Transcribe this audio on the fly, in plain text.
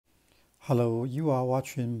Hello, you are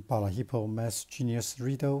watching Balahippo Math Genius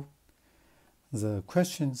Riddle. The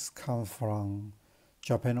questions come from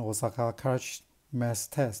Japan Osaka College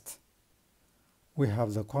Math Test. We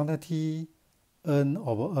have the quantity n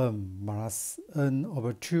over m minus n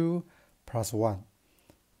over 2 plus 1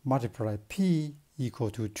 multiply p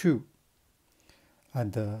equal to 2.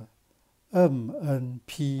 And m and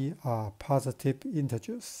p are positive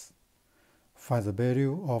integers. Find the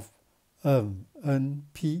value of m and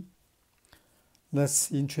p.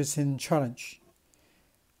 Let's interesting challenge.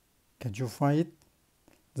 Can you find it?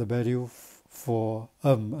 The value for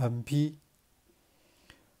m and p?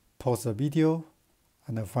 Pause the video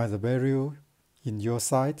and find the value in your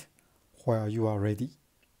site while you are ready.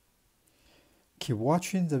 Keep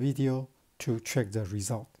watching the video to check the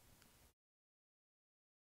result.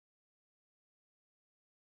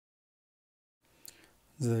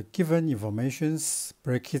 The given informations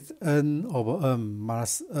bracket n over m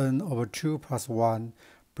minus n over 2 plus 1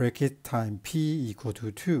 bracket time p equal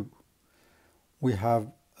to 2. We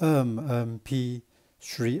have m and p,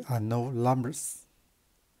 three unknown numbers.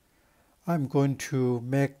 I'm going to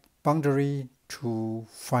make boundary to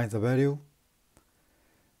find the value.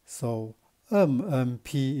 So m and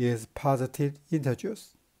p is positive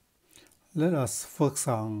integers. Let us focus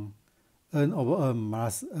on n over m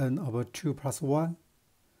minus n over 2 plus 1.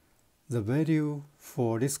 The value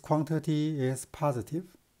for this quantity is positive.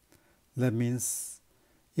 That means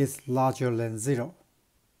it's larger than 0.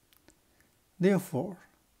 Therefore,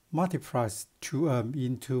 multiply 2m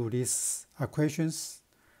into these equations,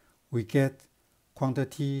 we get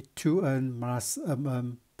quantity 2n minus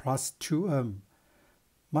mm plus 2m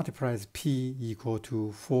multiplies p equal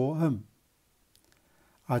to 4m.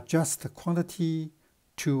 Adjust the quantity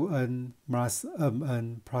 2n minus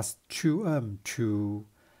mn plus 2m to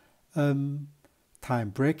m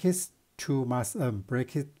time brackets 2 minus m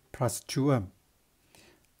bracket plus 2m.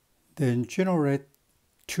 Then generate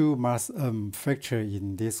 2 minus m factor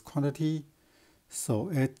in this quantity, so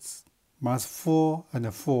it's minus 4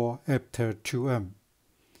 and 4 after 2m.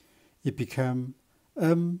 It becomes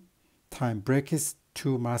m time brackets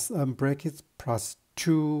 2 minus m bracket plus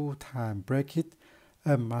 2 time bracket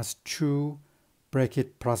m minus 2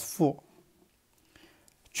 bracket plus 4.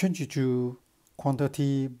 Change it to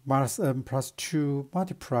quantity minus m plus 2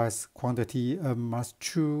 multiplies quantity m minus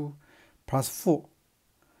 2 plus 4.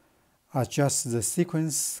 Adjust the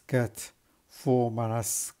sequence, get 4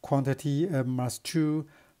 minus quantity m minus 2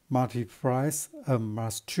 multiplies m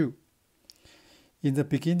minus 2. In the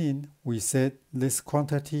beginning, we said this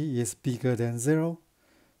quantity is bigger than 0,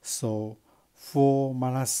 so 4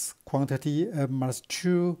 minus quantity m minus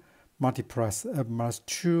 2 multiplies m minus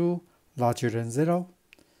 2 larger than 0,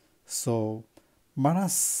 so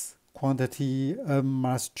minus quantity m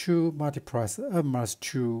minus 2 multiplies m minus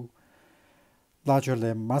 2 larger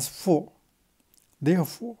than minus 4.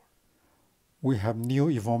 Therefore, we have new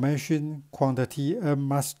information quantity m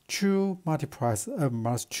minus 2 multiplies m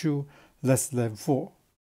minus 2 less than 4,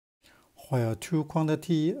 where two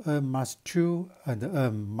quantity m minus 2 and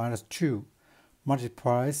m minus 2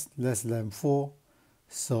 multiplies less than 4,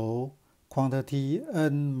 so quantity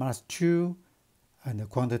n minus 2 and the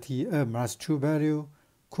quantity m minus 2 value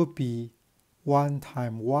could be 1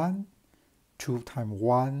 times 1, 2 times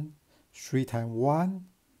 1, 3 times 1,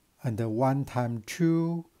 and 1 times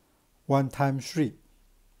 2, 1 times 3.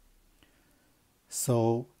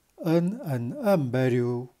 So n and m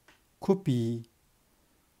value could be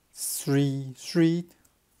 3, 3,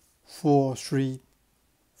 4, 3,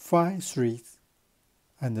 5, 3,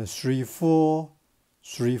 and 3, 4,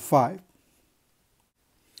 3, 5.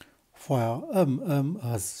 While m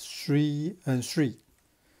as 3 and 3.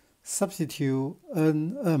 Substitute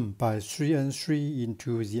n by 3 and 3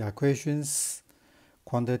 into the equations.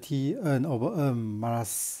 Quantity n over m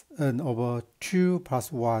minus n over 2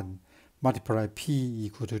 plus 1 multiply p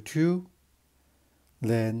equal to 2.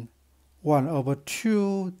 Then 1 over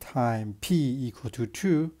 2 times p equal to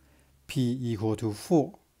 2, p equal to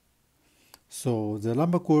 4. So the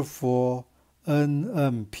number group for n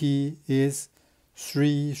and p is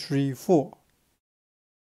 3, 3, 4.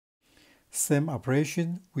 Same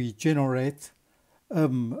operation, we generate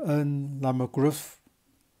n number group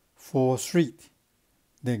for 3.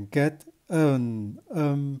 Then get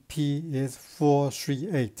n p is 4, 3,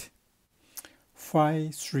 8.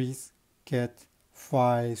 5 3 get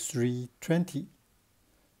 5, 3, 20.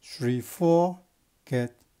 3, 4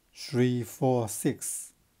 get 3, 4,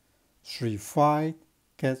 6. 3, 5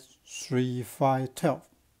 get 3, 5, 12.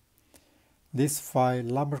 These 5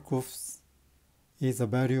 number groups is the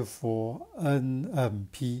value for n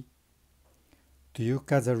and p. Do you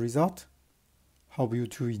get the result? Hope you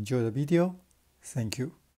to enjoy the video. Thank you.